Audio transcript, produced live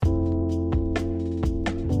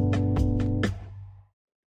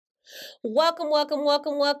Welcome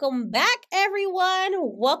back, everyone.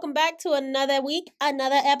 Welcome back to another week,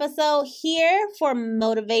 another episode here for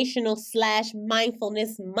Motivational /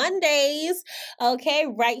 Mindfulness Mondays. Okay,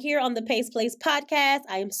 right here on the Pace Place podcast.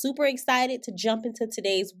 I am super excited to jump into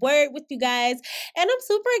today's word with you guys. And I'm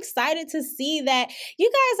super excited to see that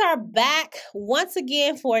you guys are back once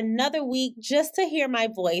again for another week just to hear my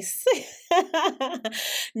voice.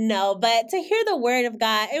 No, but to hear the word of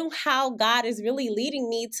God and how God is really leading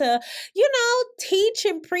me to teach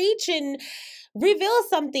and preach and reveal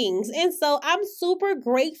some things. And so I'm super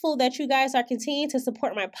grateful that you guys are continuing to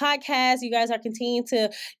support my podcast. You guys are continuing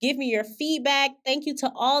to give me your feedback. Thank you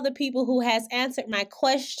to all the people who has answered my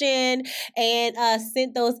question and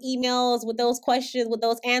sent those emails with those questions, with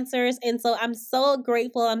those answers. And so I'm so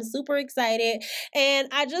grateful. I'm super excited. And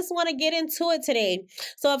I just want to get into it today.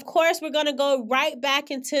 So of course, we're going to go right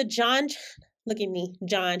back into John. Look at me,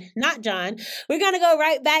 John, not John. We're going to go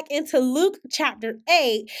right back into Luke chapter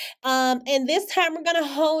 8. And this time we're going to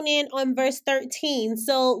hone in on verse 13.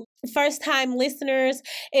 So first time listeners,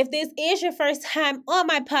 if this is your first time on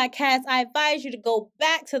my podcast, I advise you to go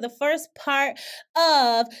back to the first part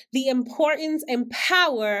of the importance and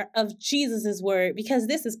power of Jesus's word, because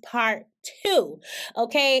this is part 2.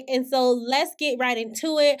 Okay. And so let's get right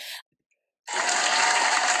into it.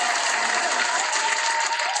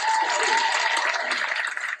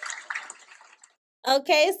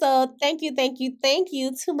 Okay, so thank you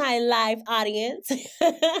to my live audience.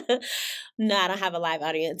 No, I don't have a live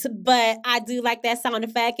audience, but I do like that sound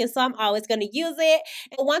effect, and so I'm always going to use it.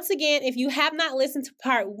 And once again, if you have not listened to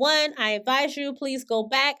part 1, I advise you, please go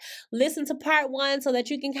back, listen to part 1 so that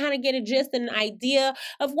you can kind of get a gist and an idea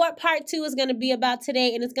of what part 2 is going to be about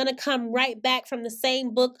today. And it's going to come right back from the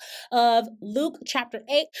same book of Luke chapter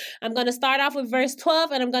 8. I'm going to start off with verse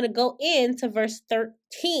 12, and I'm going to go into verse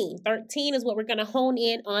 13. 13 is what we're going to hone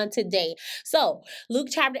in on today. So Luke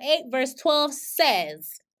chapter 8, verse 12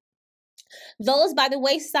 says, "Those by the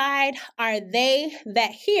wayside are they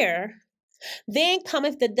that hear, then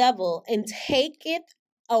cometh the devil and taketh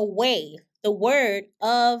away the word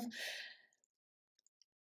out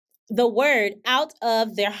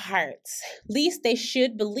of their hearts, lest they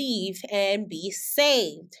should believe and be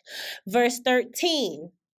saved." Verse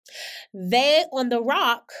 13, "They on the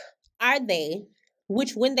rock are they,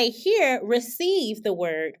 which when they hear receive the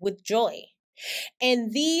word with joy.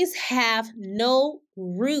 And these have no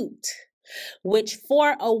root, which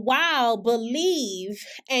for a while believe,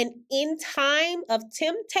 and in time of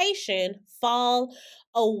temptation fall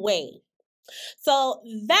away." So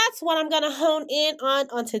that's what I'm going to hone in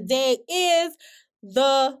on today, is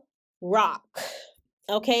the rock.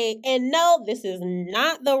 Okay, and no, this is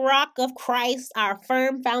not the rock of Christ, our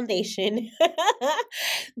firm foundation.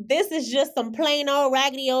 This is just some plain old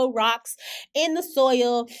raggedy old rocks in the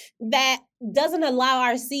soil that doesn't allow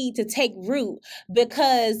our seed to take root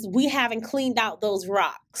because we haven't cleaned out those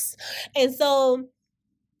rocks. And so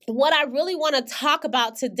what I really want to talk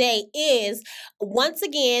about today is, once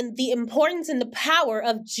again, the importance and the power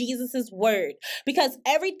of Jesus's word, because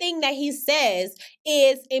everything that he says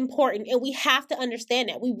is important, and we have to understand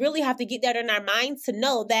that. We really have to get that in our minds to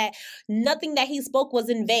know that nothing that he spoke was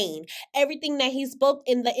in vain. Everything that he spoke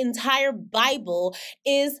in the entire Bible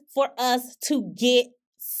is for us to get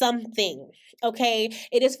something. Okay,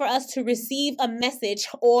 it is for us to receive a message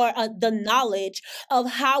or the knowledge of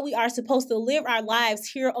how we are supposed to live our lives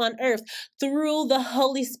here on earth through the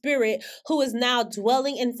Holy Spirit, who is now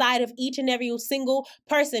dwelling inside of each and every single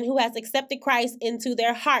person who has accepted Christ into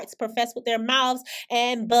their hearts, profess with their mouths,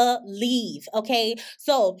 and believe. Okay,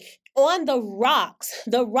 so on the rocks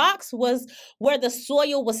was where the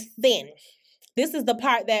soil was thin. This is the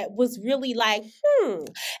part that was really like,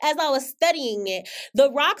 as I was studying it. The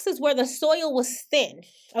rocks is where the soil was thin,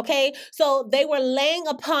 okay? So they were laying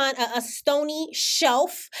upon a stony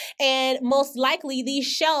shelf, and most likely these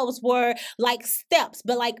shelves were like steps,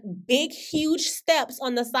 but like big, huge steps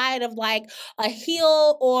on the side of like a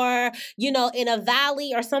hill or, in a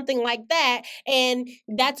valley or something like that. And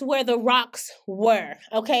that's where the rocks were,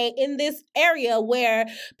 okay? In this area where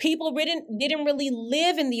people didn't really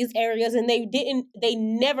live in these areas, and they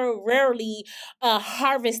never rarely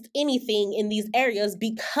harvest anything in these areas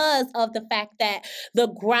because of the fact that the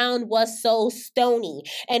ground was so stony.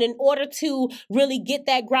 And in order to really get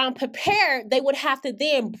that ground prepared, they would have to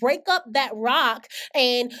then break up that rock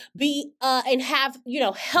and have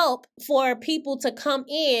help for people to come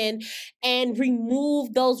in and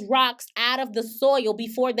remove those rocks out of the soil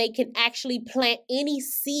before they can actually plant any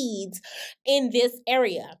seeds in this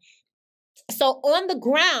area. So on the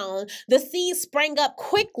ground, the seeds sprang up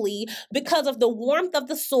quickly because of the warmth of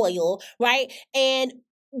the soil, right? And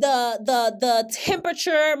the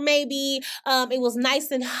temperature, maybe it was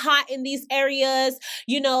nice and hot in these areas.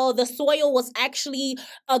 The soil was actually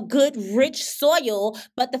a good rich soil,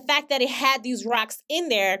 but the fact that it had these rocks in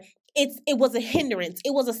there, it was a hindrance.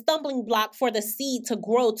 It was a stumbling block for the seed to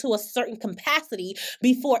grow to a certain capacity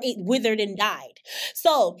before it withered and died.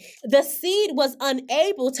 So the seed was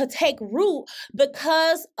unable to take root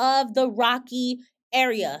because of the rocky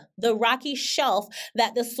area, the rocky shelf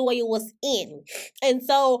that the soil was in. And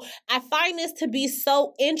so I find this to be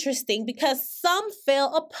so interesting because some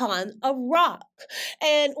fell upon a rock.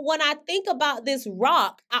 And when I think about this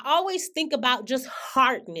rock, I always think about just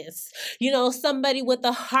hardness, somebody with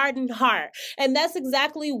a hardened heart. And that's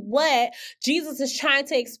exactly what Jesus is trying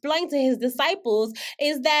to explain to his disciples,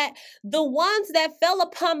 is that the ones that fell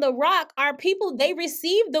upon the rock are people, they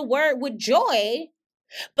received the word with joy,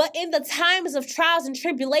 but in the times of trials and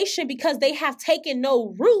tribulation, because they have taken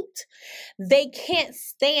no root, they can't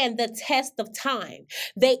stand the test of time.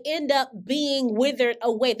 They end up being withered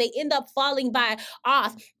away. They end up falling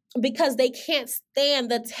off because they can't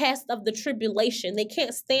stand the test of the tribulation. They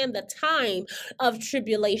can't stand the time of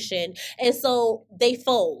tribulation. And so they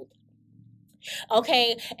fold.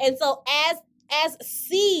 Okay. And so as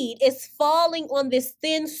seed is falling on this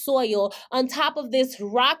thin soil on top of this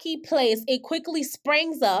rocky place, it quickly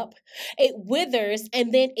springs up, it withers,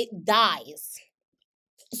 and then it dies.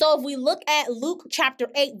 So if we look at Luke chapter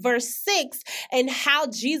 8, verse 6, and how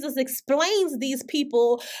Jesus explains these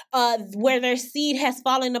people where their seed has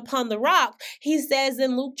fallen upon the rock, he says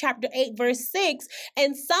in Luke chapter 8, verse 6,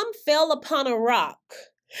 and some fell upon a rock,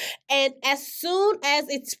 and as soon as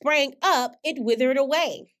it sprang up, it withered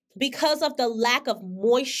away because of the lack of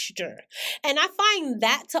moisture. And I find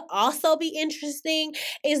that to also be interesting,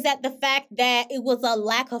 is that the fact that it was a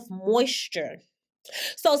lack of moisture.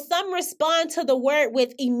 So some respond to the word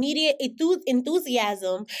with immediate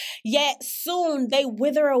enthusiasm, yet soon they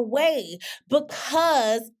wither away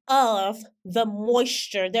because of the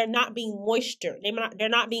moisture. They're not being They're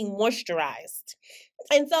not being moisturized.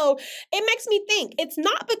 And so it makes me think, it's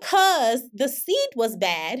not because the seed was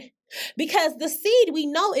bad, because the seed, we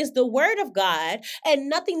know, is the word of God, and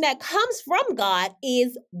nothing that comes from God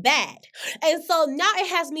is bad. And so now it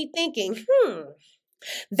has me thinking,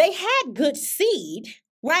 they had good seed,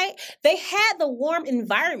 right? They had the warm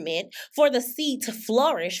environment for the seed to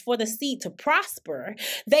flourish, for the seed to prosper.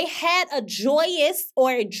 They had a joyous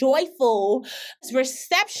or a joyful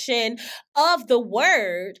reception of the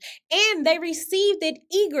word, and they received it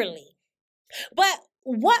eagerly. But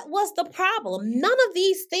what was the problem? None of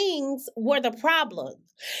these things were the problem.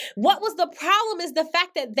 What was the problem is the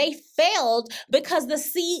fact that they failed because the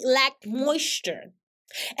seed lacked moisture.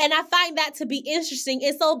 And I find that to be interesting.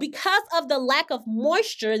 And so because of the lack of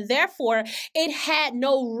moisture, therefore, it had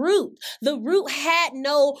no root. The root had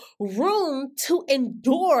no room to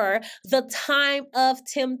endure the time of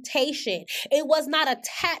temptation. It was not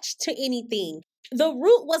attached to anything. The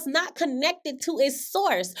root was not connected to its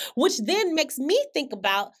source, which then makes me think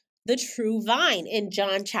about the true vine in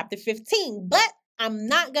John chapter 15. But I'm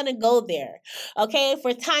not going to go there. Okay,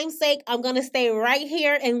 for time's sake, I'm going to stay right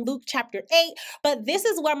here in Luke chapter 8. But this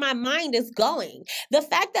is where my mind is going. The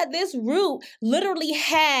fact that this root literally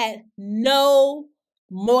had no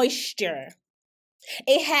moisture.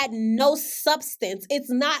 It had no substance.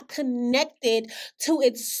 It's not connected to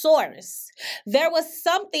its source. There was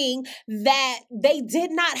something that they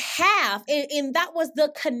did not have, and that was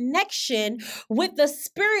the connection with the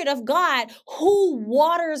Spirit of God who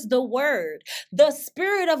waters the word. The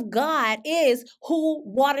Spirit of God is who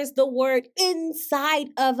waters the word inside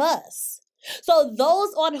of us. So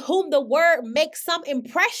those on whom the word makes some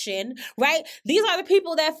impression, right? These are the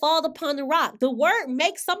people that fall upon the rock. The word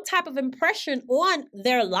makes some type of impression on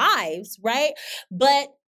their lives, right? But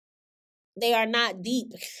they are not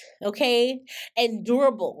deep, okay? And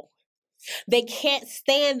durable. They can't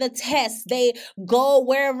stand the test. They go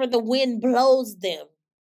wherever the wind blows them.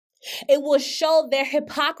 It will show their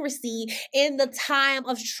hypocrisy in the time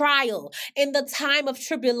of trial, in the time of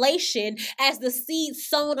tribulation, as the seed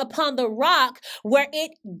sown upon the rock where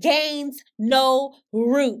it gains no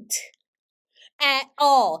root at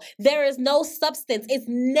all. There is no substance. It's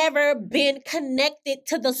never been connected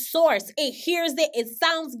to the source. It hears it. It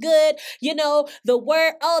sounds good. The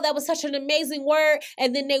word, oh, that was such an amazing word.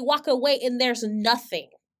 And then they walk away and there's nothing.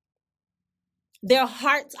 Their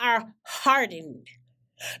hearts are hardened.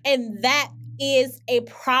 And that is a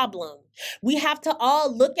problem. We have to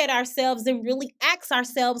all look at ourselves and really ask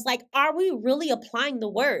ourselves, like, are we really applying the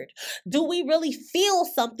word? Do we really feel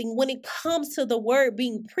something when it comes to the word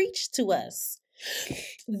being preached to us?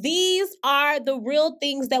 These are the real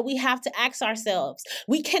things that we have to ask ourselves.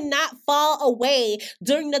 We cannot fall away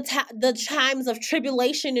during the times of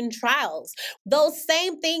tribulation and trials. Those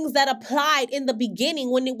same things that applied in the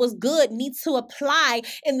beginning when it was good needs to apply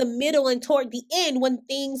in the middle and toward the end when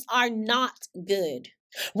things are not good,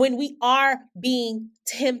 when we are being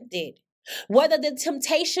tempted. Whether the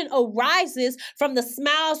temptation arises from the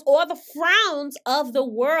smiles or the frowns of the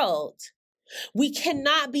world, we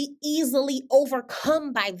cannot be easily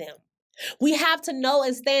overcome by them. We have to know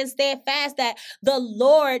and stand steadfast that the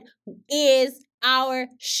Lord is our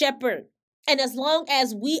shepherd. And as long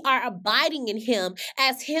as we are abiding in him,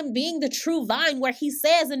 as him being the true vine, where he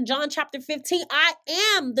says in John chapter 15, I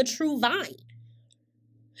am the true vine.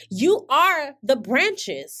 You are the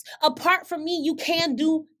branches. Apart from me, you can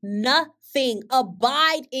do nothing.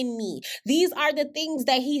 Abide in me. These are the things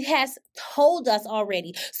that he has told us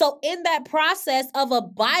already. So in that process of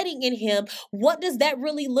abiding in him, what does that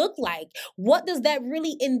really look like? What does that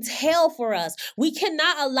really entail for us? We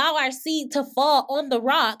cannot allow our seed to fall on the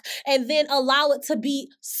rock and then allow it to be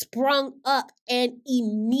sprung up and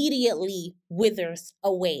immediately withers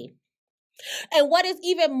away. And what is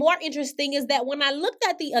even more interesting is that when I looked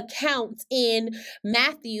at the accounts in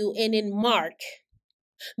Matthew and in Mark,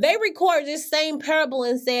 they record this same parable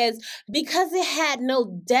and says, because it had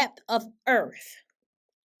no depth of earth.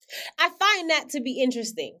 I find that to be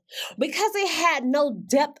interesting. Because it had no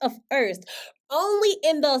depth of earth, only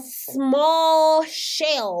in the small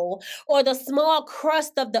shell or the small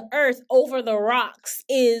crust of the earth over the rocks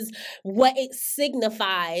is what it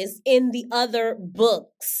signifies in the other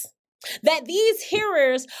books. That these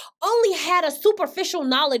hearers only had a superficial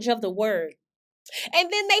knowledge of the word.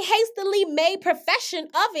 And then they hastily made profession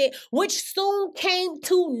of it, which soon came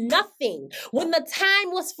to nothing. When the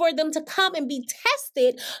time was for them to come and be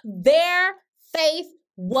tested, their faith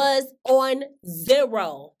was on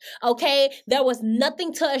zero. Okay? There was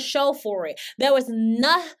nothing to show for it. There was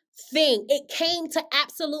nothing. It came to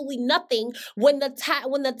absolutely nothing when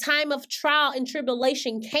the time of trial and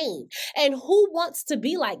tribulation came. And who wants to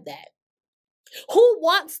be like that? Who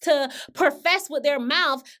wants to profess with their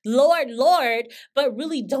mouth, Lord, Lord, but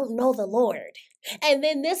really don't know the Lord? And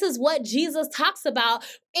then this is what Jesus talks about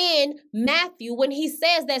in Matthew when he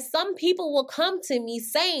says that some people will come to me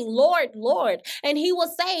saying, Lord, Lord, and he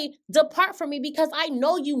will say, depart from me because I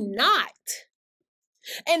know you not.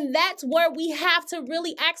 And that's where we have to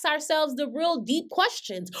really ask ourselves the real deep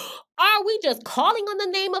questions. Are we just calling on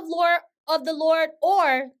the name of the Lord,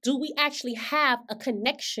 or do we actually have a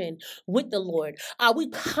connection with the Lord? Are we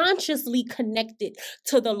consciously connected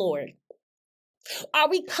to the Lord? Are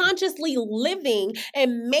we consciously living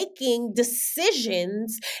and making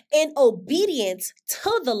decisions in obedience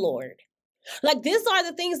to the Lord? Like, these are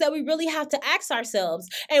the things that we really have to ask ourselves.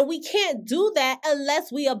 And we can't do that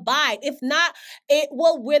unless we abide. If not, it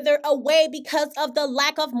will wither away because of the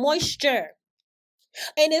lack of moisture.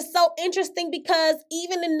 And it's so interesting because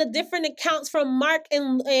even in the different accounts from Mark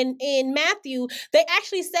and Matthew, they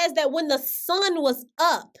actually says that when the sun was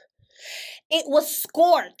up, it was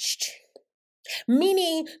scorched.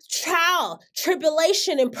 Meaning trial,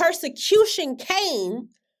 tribulation, and persecution came.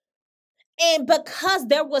 And because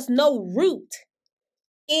there was no root,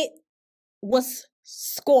 it was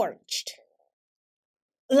scorched.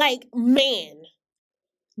 Like, man,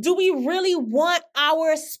 do we really want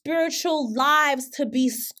our spiritual lives to be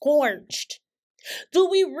scorched? Do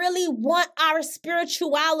we really want our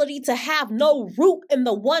spirituality to have no root in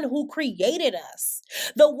the one who created us?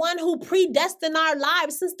 The one who predestined our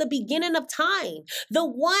lives since the beginning of time? The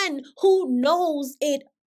one who knows it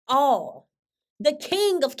all? The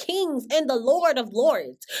King of Kings and the Lord of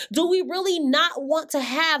Lords. Do we really not want to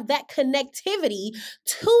have that connectivity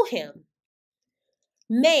to him?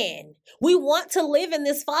 Man, we want to live in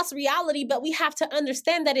this false reality, but we have to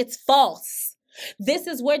understand that it's false. This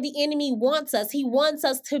is where the enemy wants us. He wants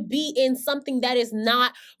us to be in something that is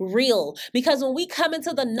not real. Because when we come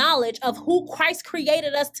into the knowledge of who Christ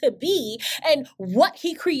created us to be and what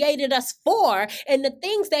he created us for and the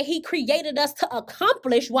things that he created us to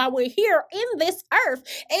accomplish while we're here in this earth,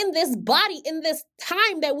 in this body, in this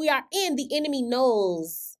time that we are in, the enemy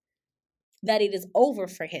knows that it is over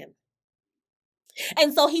for him.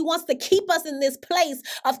 And so he wants to keep us in this place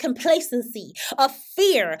of complacency, of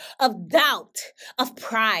fear, of doubt, of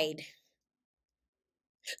pride.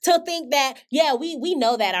 To think that, yeah, we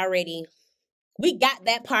know that already. We got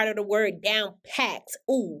that part of the word down packed.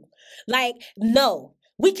 Ooh, like, no,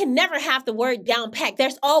 we can never have the word down packed.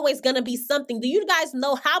 There's always going to be something. Do you guys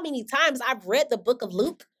know how many times I've read the book of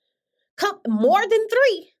Luke? More than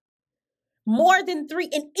 3. more than 3.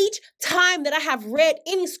 And each time that I have read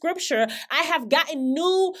any scripture, I have gotten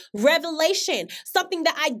new revelation, something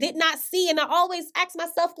that I did not see. And I always ask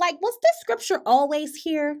myself, like, was this scripture always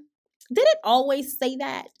here? Did it always say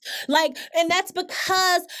that? Like, and that's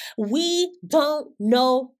because we don't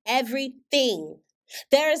know everything.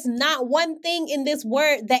 There is not one thing in this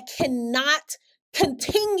word that cannot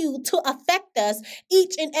continue to affect us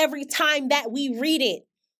each and every time that we read it.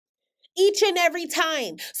 Each and every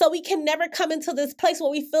time. So we can never come into this place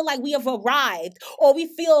where we feel like we have arrived, or we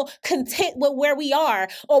feel content with where we are,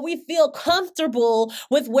 or we feel comfortable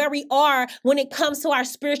with where we are when it comes to our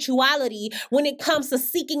spirituality, when it comes to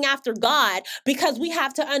seeking after God, because we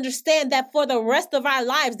have to understand that for the rest of our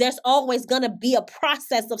lives, there's always going to be a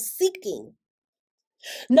process of seeking.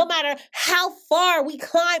 No matter how far we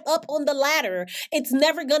climb up on the ladder, it's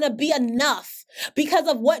never going to be enough because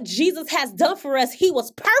of what Jesus has done for us. He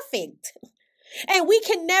was perfect. And we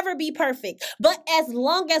can never be perfect. But as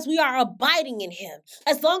long as we are abiding in him,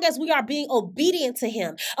 as long as we are being obedient to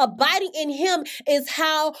him, abiding in him is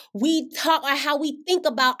how we talk or how we think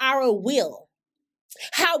about our will.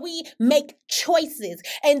 How we make choices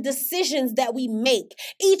and decisions that we make.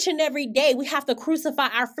 Each and every day, we have to crucify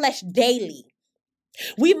our flesh daily.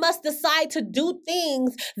 We must decide to do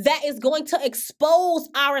things that is going to expose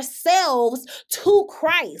ourselves to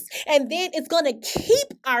Christ. And then it's going to keep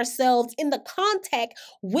ourselves in the contact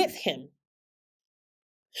with him.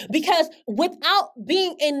 Because without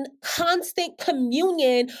being in constant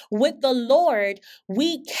communion with the Lord,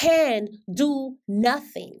 we can do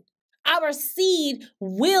nothing. Our seed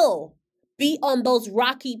will be on those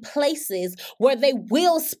rocky places where they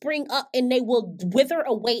will spring up and they will wither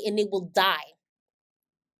away and they will die.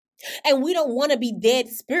 And we don't want to be dead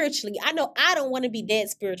spiritually. I know I don't want to be dead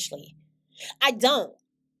spiritually. I don't.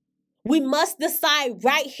 We must decide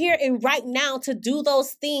right here and right now to do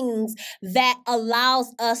those things that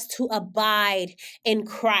allows us to abide in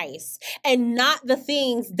Christ, and not the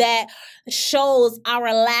things that shows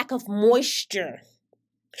our lack of moisture,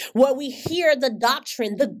 where we hear the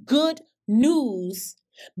doctrine, the good news,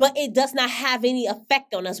 but it does not have any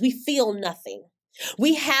effect on us. We feel nothing.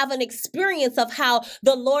 We have an experience of how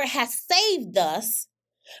the Lord has saved us,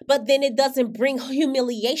 but then it doesn't bring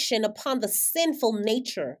humiliation upon the sinful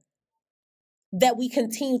nature that we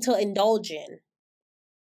continue to indulge in.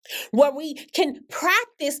 Where we can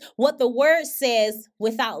practice what the word says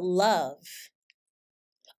without love.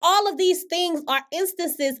 All of these things are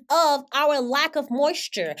instances of our lack of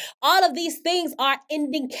moisture. All of these things are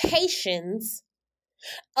indications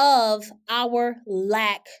of our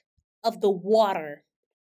lack of the water,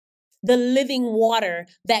 the living water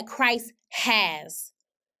that Christ has.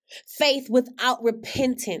 Faith without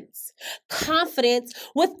repentance, confidence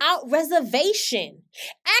without reservation,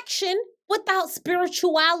 action without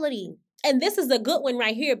spirituality. And this is a good one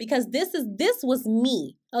right here, because this was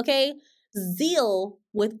me, okay? Zeal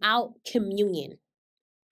without communion.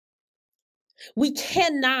 We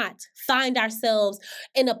cannot find ourselves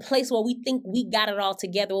in a place where we think we got it all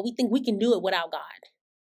together, where we think we can do it without God.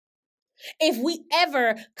 If we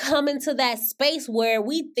ever come into that space where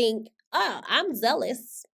we think, oh, I'm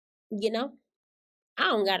zealous, I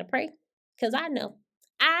don't got to pray because I know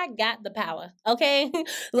I got the power, okay?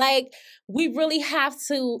 Like, we really have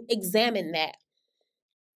to examine that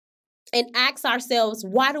and ask ourselves,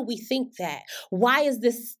 why do we think that? Why is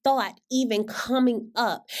this thought even coming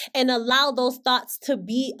up? And allow those thoughts to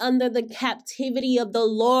be under the captivity of the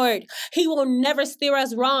Lord. He will never steer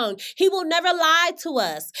us wrong. He will never lie to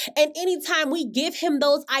us. And anytime we give him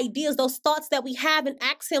those ideas, those thoughts that we have, and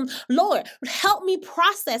ask him, Lord, help me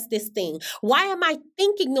process this thing. Why am I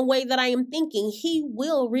thinking the way that I am thinking? He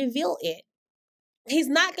will reveal it. He's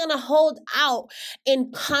not going to hold out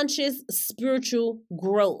in conscious spiritual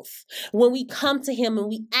growth. When we come to him and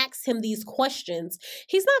we ask him these questions,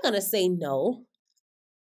 he's not going to say no.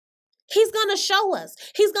 He's going to show us.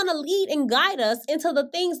 He's going to lead and guide us into the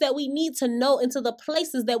things that we need to know, into the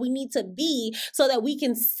places that we need to be, so that we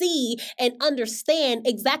can see and understand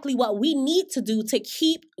exactly what we need to do to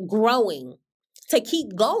keep growing, to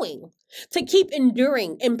keep going, to keep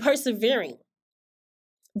enduring and persevering.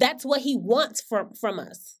 That's what he wants from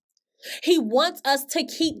us. He wants us to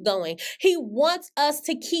keep going. He wants us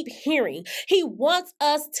to keep hearing. He wants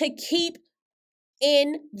us to keep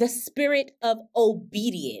in the spirit of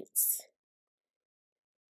obedience.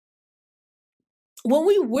 When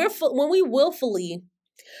we willfully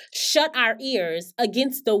shut our ears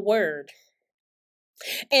against the word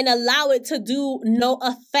and allow it to do no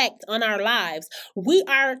effect on our lives, we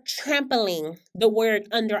are trampling the word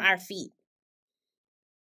under our feet.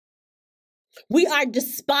 We are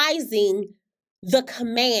despising the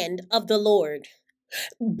command of the Lord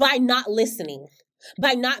by not listening,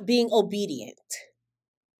 by not being obedient.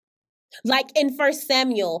 Like in 1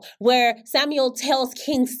 Samuel, where Samuel tells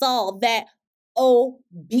King Saul that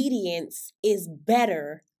obedience is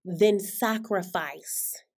better than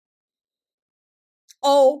sacrifice.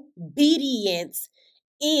 Obedience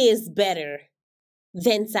is better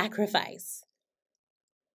than sacrifice.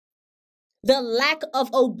 The lack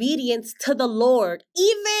of obedience to the Lord,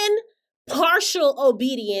 even partial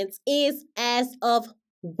obedience, is as of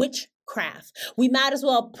witchcraft. We might as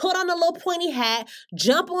well put on a little pointy hat,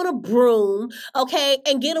 jump on a broom, okay,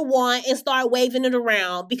 and get a wand and start waving it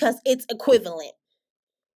around because it's equivalent.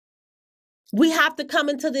 We have to come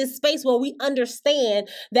into this space where we understand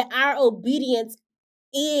that our obedience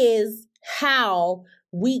is how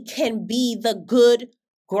we can be the good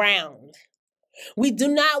ground. We do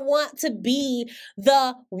not want to be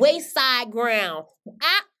the wayside ground.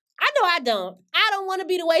 I know I don't. I don't want to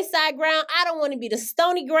be the wayside ground. I don't want to be the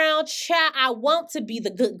stony ground. Child, I want to be the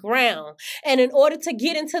good ground. And in order to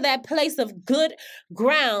get into that place of good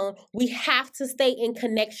ground, we have to stay in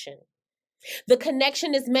connection. The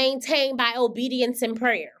connection is maintained by obedience and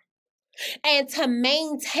prayer. And to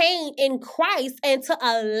maintain in Christ and to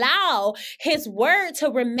allow his word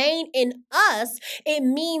to remain in us, it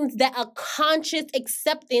means that a conscious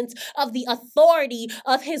acceptance of the authority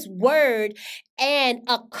of his word and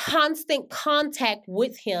a constant contact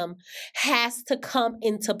with him has to come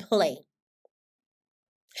into play.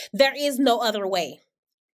 There is no other way.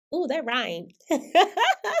 Ooh, that rhymed.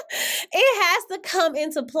 It has to come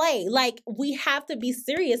into play. Like, we have to be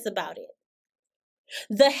serious about it.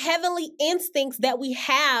 The heavenly instincts that we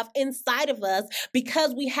have inside of us,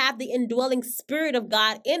 because we have the indwelling spirit of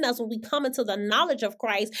God in us, when we come into the knowledge of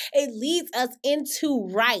Christ, it leads us into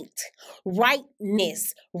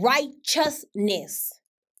rightness, righteousness.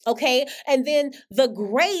 Okay, and then the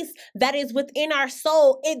grace that is within our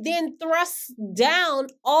soul, it then thrusts down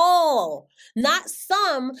all, not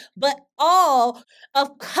some, but all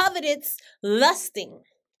of covetous lusting,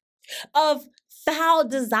 of foul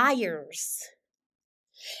desires.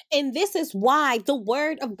 And this is why the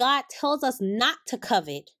word of God tells us not to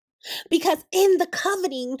covet. Because in the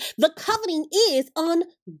coveting is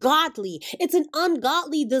ungodly. It's an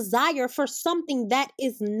ungodly desire for something that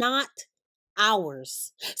is not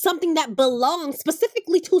ours. Something that belongs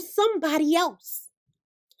specifically to somebody else.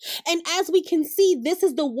 And as we can see, this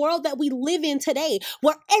is the world that we live in today,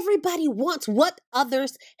 where everybody wants what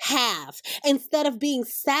others have instead of being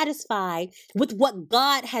satisfied with what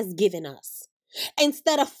God has given us.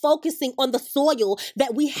 Instead of focusing on the soil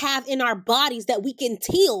that we have in our bodies that we can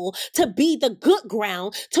till to be the good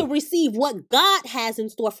ground to receive what God has in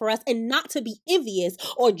store for us, and not to be envious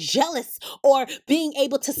or jealous or being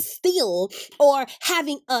able to steal or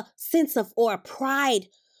having a sense of or a pride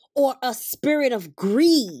or a spirit of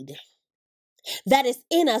greed that is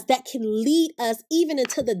in us that can lead us even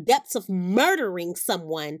into the depths of murdering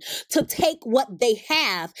someone to take what they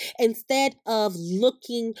have instead of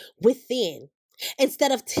looking within.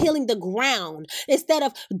 Instead of tilling the ground, instead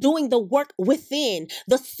of doing the work within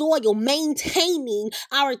the soil, maintaining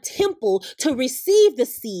our temple to receive the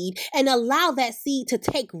seed and allow that seed to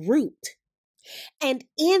take root. And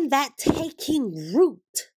in that taking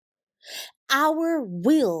root, our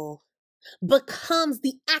will becomes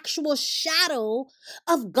the actual shadow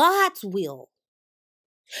of God's will.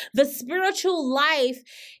 The spiritual life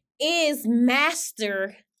is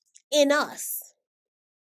master in us.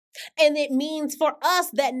 And it means for us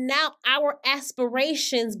that now our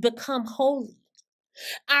aspirations become holy.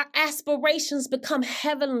 Our aspirations become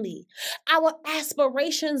heavenly. Our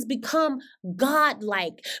aspirations become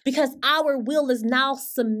godlike, because our will is now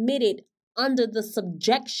submitted under the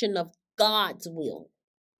subjection of God's will.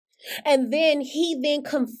 And then he then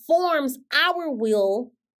conforms our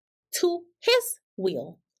will to his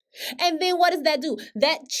will. And then what does that do?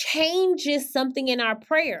 That changes something in our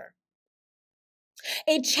prayer.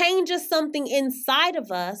 It changes something inside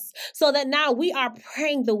of us so that now we are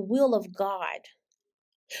praying the will of God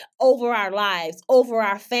over our lives, over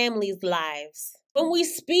our families' lives. When we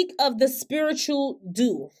speak of the spiritual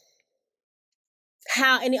dew,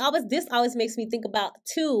 this always makes me think about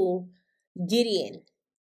Gideon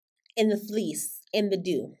and the fleece and the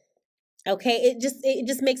dew. Okay, it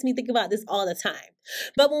just makes me think about this all the time.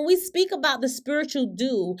 But when we speak about the spiritual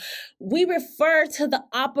dew, we refer to the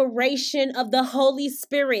operation of the Holy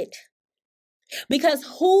Spirit. Because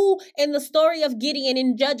who, in the story of Gideon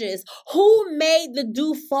in Judges, who made the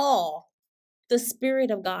dew fall? The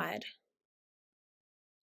Spirit of God.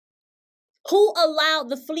 Who allowed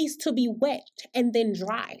the fleece to be wet and then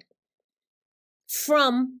dry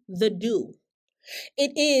from the dew?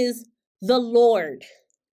 It is the Lord.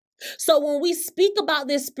 So when we speak about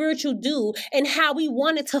this spiritual dew and how we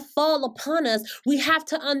want it to fall upon us, we have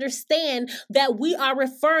to understand that we are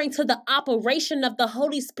referring to the operation of the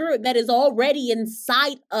Holy Spirit that is already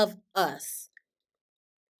inside of us.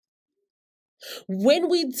 When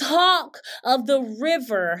we talk of the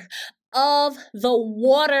river of the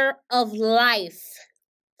water of life,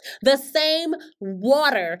 the same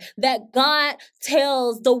water that God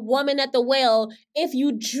tells the woman at the well, if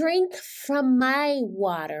you drink from my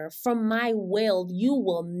water, from my well, you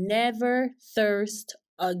will never thirst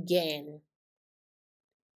again.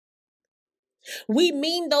 We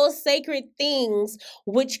mean those sacred things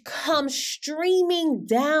which come streaming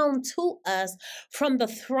down to us from the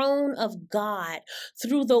throne of God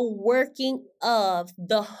through the working of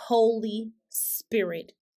the Holy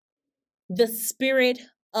Spirit, the Spirit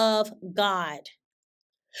of God.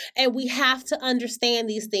 And we have to understand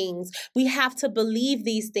these things. We have to believe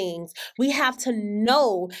these things. We have to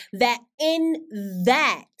know that in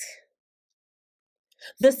that,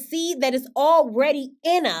 the seed that is already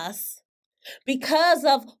in us, because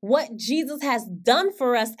of what Jesus has done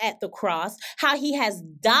for us at the cross, how he has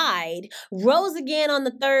died, rose again on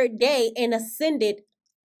the third day, and ascended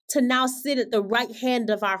to now sit at the right hand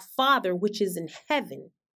of our Father, which is in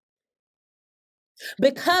heaven.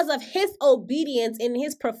 Because of his obedience in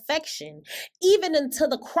his perfection, even unto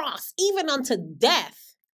the cross, even unto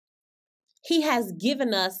death, he has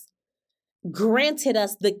given us, granted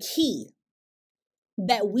us the key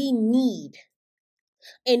that we need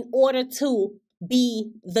in order to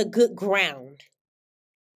be the good ground,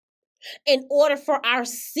 in order for our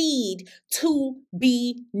seed to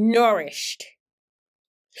be nourished.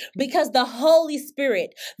 Because the Holy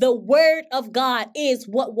Spirit, the Word of God, is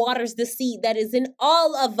what waters the seed that is in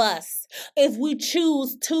all of us if we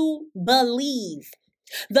choose to believe.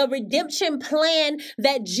 The redemption plan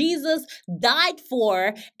that Jesus died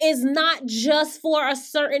for is not just for a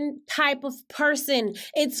certain type of person.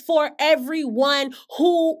 It's for everyone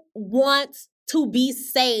who wants to be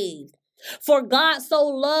saved. For God so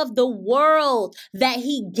loved the world that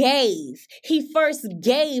he gave. He first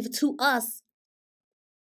gave to us.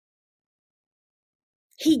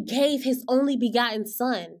 He gave his only begotten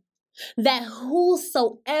Son, that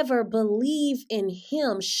whosoever believe in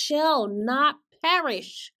him shall not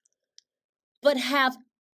perish, but have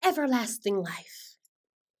everlasting life.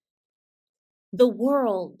 The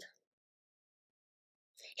world.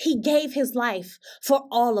 He gave his life for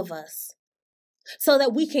all of us so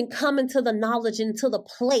that we can come into the knowledge, into the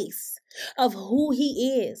place of who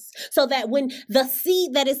he is, so that when the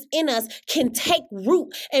seed that is in us can take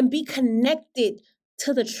root and be connected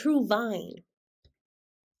to the true vine.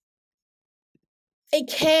 It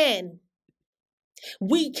can.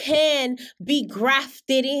 We can be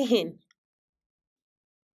grafted in.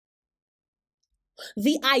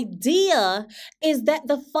 The idea is that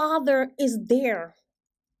the Father is there.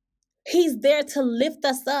 He's there to lift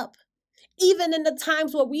us up, even in the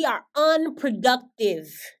times where we are unproductive,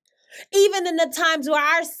 even in the times where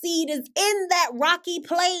our seed is in that rocky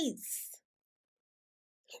place.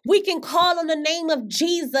 We can call on the name of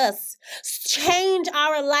Jesus, change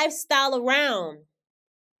our lifestyle around,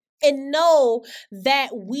 and know that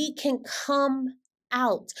we can come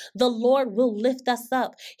out. The Lord will lift us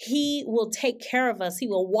up. He will take care of us. He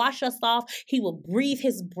will wash us off. He will breathe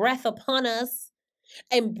his breath upon us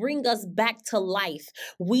and bring us back to life.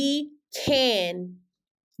 We can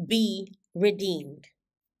be redeemed.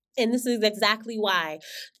 And this is exactly why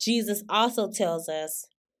Jesus also tells us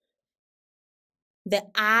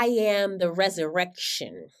that I am the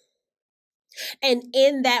resurrection. And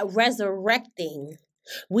in that resurrecting,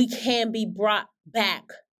 we can be brought back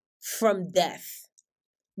from death,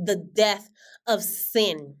 the death of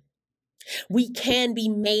sin. We can be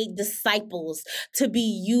made disciples to be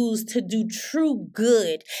used to do true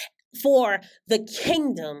good for the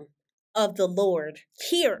kingdom of the Lord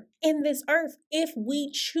here in this earth if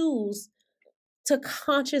we choose to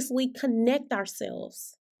consciously connect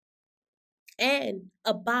ourselves and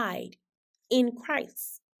abide in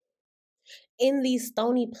Christ. In these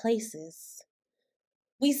stony places,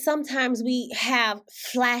 we have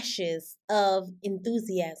flashes of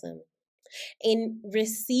enthusiasm in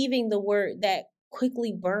receiving the word that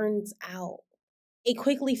quickly burns out. It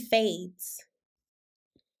quickly fades.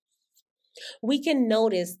 We can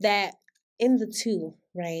notice that in the two,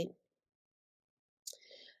 right?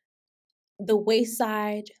 The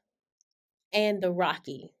wayside and the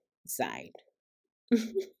rocky side.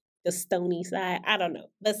 The stony side, I don't know,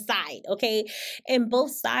 the side, okay? And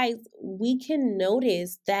both sides, we can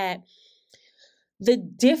notice that the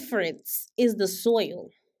difference is the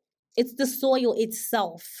soil. It's the soil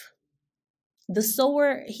itself. The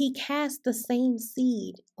sower, he casts the same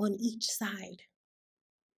seed on each side.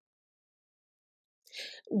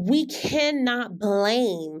 We cannot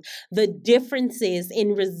blame the differences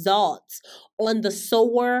in results on the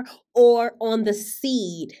sower or on the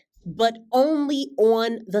seed, but only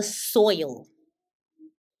on the soil.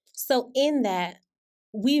 So, in that,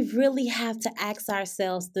 we really have to ask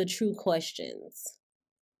ourselves the true questions.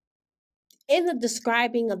 In the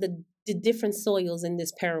describing of the different soils in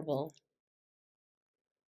this parable,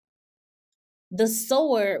 the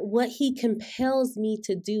sower, what he compels me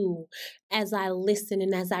to do as I listen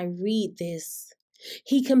and as I read this,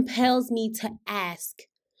 he compels me to ask,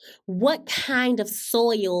 what kind of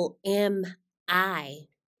soil am I?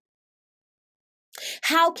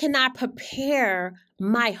 How can I prepare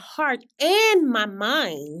my heart and my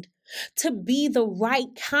mind to be the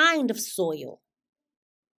right kind of soil?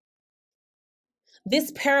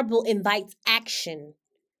 This parable invites action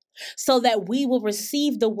so that we will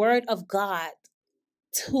receive the word of God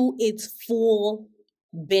to its full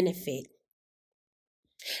benefit.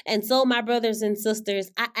 And so, my brothers and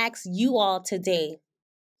sisters, I ask you all today,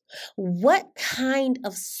 what kind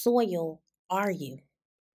of soil are you?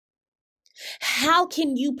 How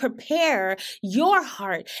can you prepare your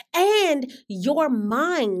heart and your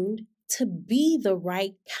mind to be the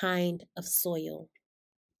right kind of soil?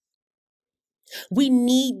 We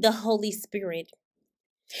need the Holy Spirit.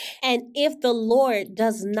 And if the Lord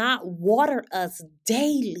does not water us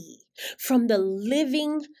daily from the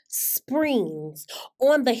living springs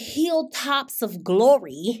on the hilltops of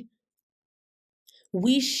glory,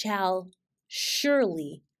 we shall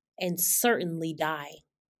surely and certainly die.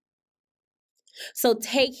 So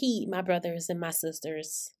take heed, my brothers and my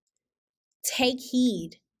sisters. Take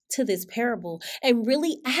heed to this parable and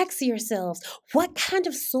really ask yourselves, what kind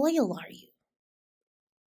of soil are you?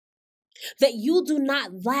 That you do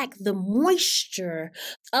not lack the moisture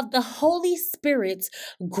of the Holy Spirit's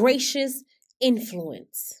gracious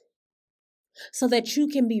influence, so that you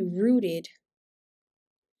can be rooted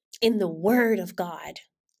in the Word of God.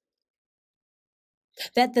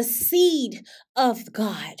 That the seed of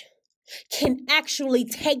God can actually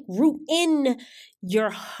take root in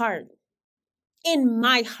your heart, in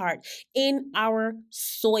my heart, in our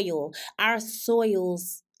soil. Our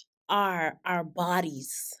soils are our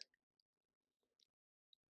bodies.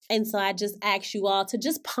 And so I just ask you all to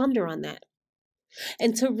just ponder on that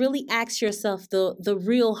and to really ask yourself the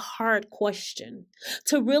real hard question,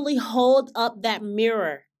 to really hold up that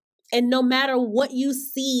mirror. And no matter what you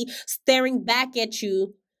see staring back at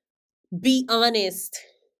you, be honest.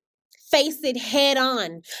 Face it head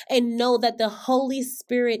on and know that the Holy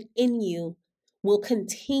Spirit in you will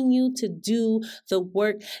continue to do the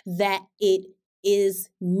work that it is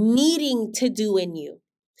needing to do in you.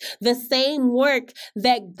 The same work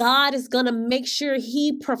that God is going to make sure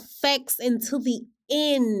he perfects until the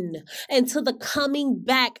end, until the coming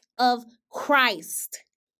back of Christ.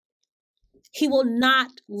 He will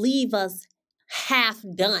not leave us half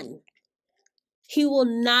done. He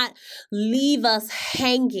will not leave us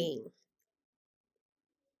hanging.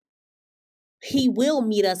 He will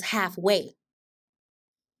meet us halfway.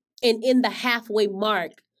 And in the halfway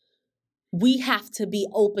mark, we have to be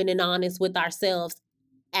open and honest with ourselves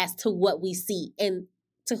as to what we see and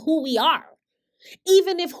to who we are.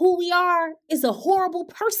 Even if who we are is a horrible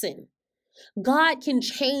person, God can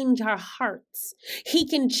change our hearts. He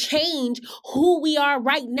can change who we are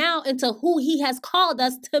right now into who he has called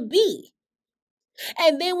us to be.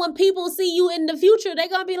 And then when people see you in the future, they're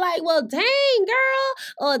going to be like, well, dang,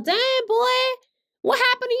 girl, or dang, boy, what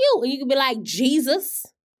happened to you? And you can be like, Jesus.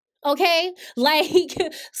 Okay?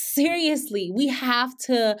 Like, seriously, we have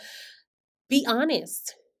to be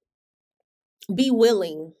honest, be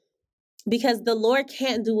willing, because the Lord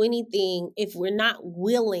can't do anything if we're not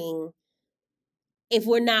willing, if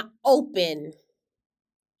we're not open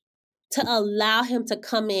to allow him to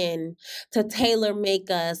come in, to tailor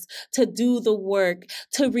make us, to do the work,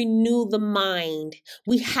 to renew the mind.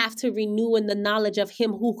 We have to renew in the knowledge of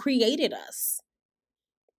him who created us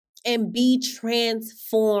and be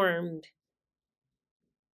transformed.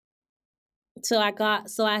 So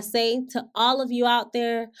I say to all of you out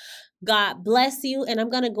there, God bless you. And I'm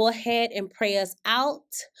going to go ahead and pray us out.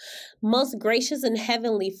 Most gracious and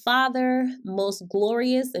heavenly Father, most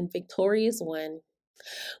glorious and victorious one,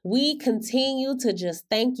 we continue to just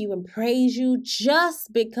thank you and praise you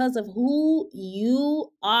just because of who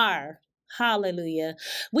you are. Hallelujah.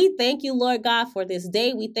 We thank you, Lord God, for this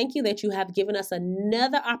day. We thank you that you have given us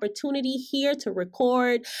another opportunity here to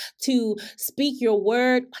record, to speak your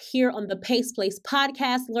word here on the Pace Place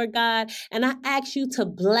podcast, Lord God. And I ask you to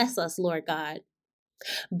bless us, Lord God.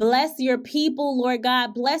 Bless your people, Lord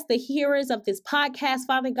God. Bless the hearers of this podcast,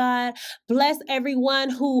 Father God. Bless everyone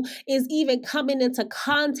who is even coming into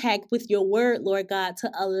contact with your word, Lord God,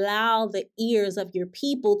 to allow the ears of your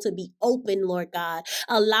people to be open, Lord God.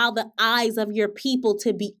 Allow the eyes of your people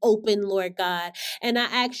to be open, Lord God. And I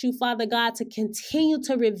ask you, Father God, to continue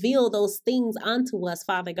to reveal those things unto us,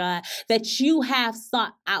 Father God, that you have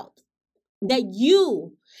sought out, that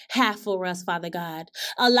you have for us, Father God.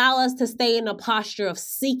 Allow us to stay in a posture of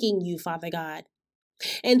seeking you, Father God,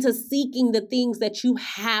 and to seeking the things that you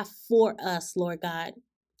have for us, Lord God.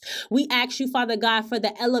 We ask you, Father God, for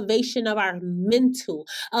the elevation of our mental,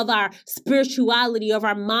 of our spirituality, of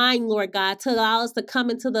our mind, Lord God, to allow us to come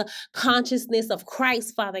into the consciousness of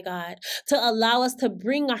Christ, Father God, to allow us to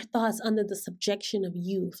bring our thoughts under the subjection of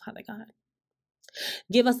you, Father God.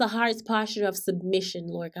 Give us a heart's posture of submission,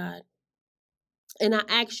 Lord God. And I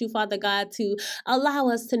ask you, Father God, to allow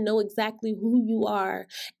us to know exactly who you are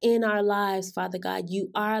in our lives, Father God.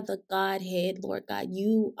 You are the Godhead, Lord God.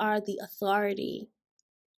 You are the authority.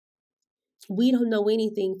 We don't know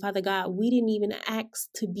anything, Father God. We didn't even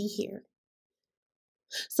ask to be here.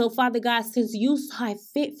 So, Father God, since you saw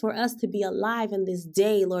fit for us to be alive in this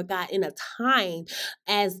day, Lord God, in a time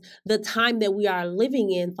as the time that we are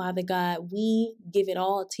living in, Father God, we give it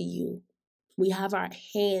all to you. We have our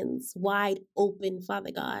hands wide open,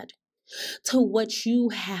 Father God, to what you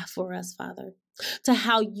have for us, Father, to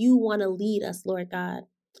how you want to lead us, Lord God,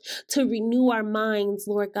 to renew our minds,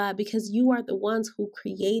 Lord God, because you are the ones who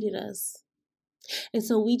created us. And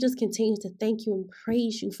so we just continue to thank you and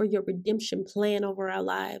praise you for your redemption plan over our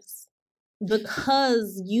lives,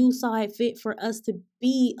 because you saw it fit for us to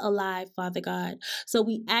be alive, Father God. So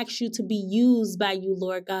we ask you to be used by you,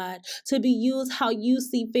 Lord God, to be used how you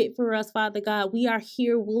see fit for us, Father God. We are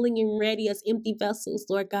here willing and ready as empty vessels,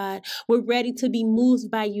 Lord God. We're ready to be moved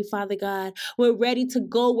by you, Father God. We're ready to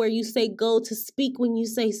go where you say go, to speak when you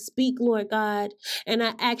say speak, Lord God. And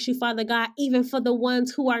I ask you, Father God, even for the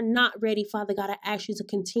ones who are not ready, Father God, I ask you to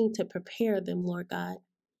continue to prepare them, Lord God.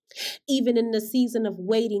 Even in the season of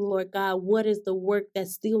waiting, Lord God, what is the work that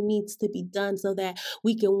still needs to be done so that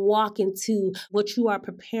we can walk into what you are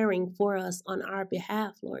preparing for us on our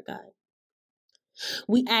behalf, Lord God?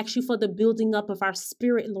 We ask you for the building up of our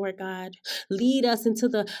spirit, Lord God. Lead us into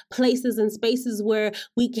the places and spaces where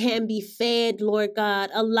we can be fed, Lord God.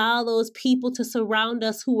 Allow those people to surround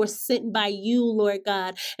us who were sent by you, Lord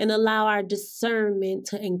God, and allow our discernment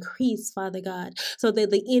to increase, Father God, so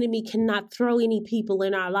that the enemy cannot throw any people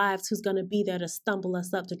in our lives who's going to be there to stumble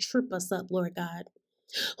us up, to trip us up, Lord God,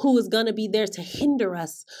 who is going to be there to hinder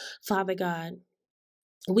us, Father God.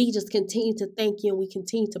 We just continue to thank you and we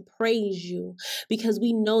continue to praise you, because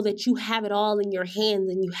we know that you have it all in your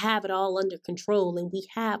hands and you have it all under control and we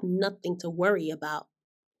have nothing to worry about.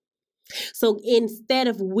 So instead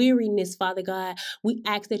of weariness, Father God, we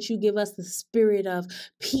ask that you give us the spirit of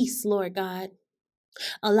peace, Lord God.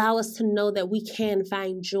 Allow us to know that we can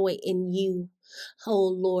find joy in you. Oh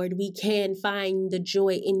Lord, we can find the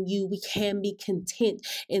joy in you. We can be content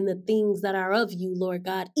in the things that are of you, Lord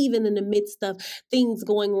God, even in the midst of things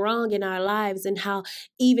going wrong in our lives, and how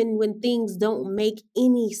even when things don't make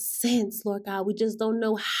any sense, Lord God, we just don't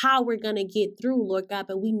know how we're going to get through, Lord God,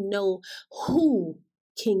 but we know who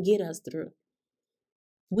can get us through.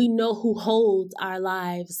 We know who holds our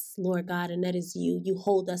lives, Lord God, and that is you. You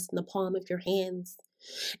hold us in the palm of your hands.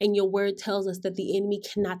 And your word tells us that the enemy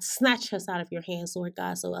cannot snatch us out of your hands, Lord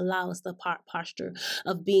God. So allow us the posture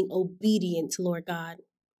of being obedient, Lord God,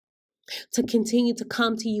 to continue to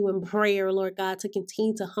come to you in prayer, Lord God, to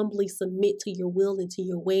continue to humbly submit to your will and to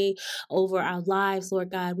your way over our lives, Lord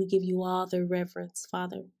God. We give you all the reverence,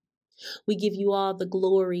 Father. We give you all the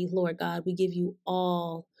glory, Lord God. We give you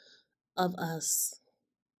all of us.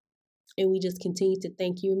 And we just continue to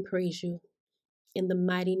thank you and praise you. In the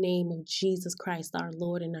mighty name of Jesus Christ, our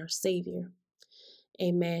Lord and our Savior.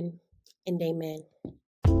 Amen and amen.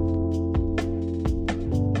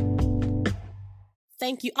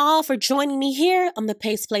 Thank you all for joining me here on the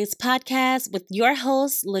Pace Place podcast with your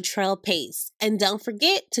host, Latrell Pace. And don't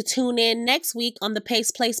forget to tune in next week on the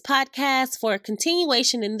Pace Place podcast for a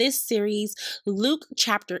continuation in this series, Luke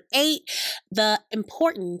chapter 8, the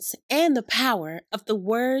importance and the power of the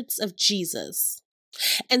words of Jesus.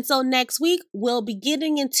 And so next week, we'll be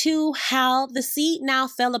getting into how the seed now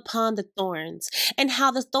fell upon the thorns and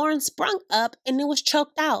how the thorns sprung up and it was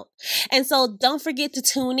choked out. And so don't forget to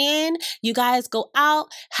tune in. You guys go out,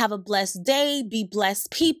 have a blessed day, be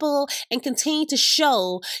blessed people, and continue to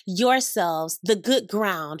show yourselves the good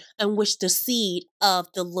ground on which the seed of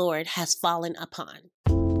the Lord has fallen upon.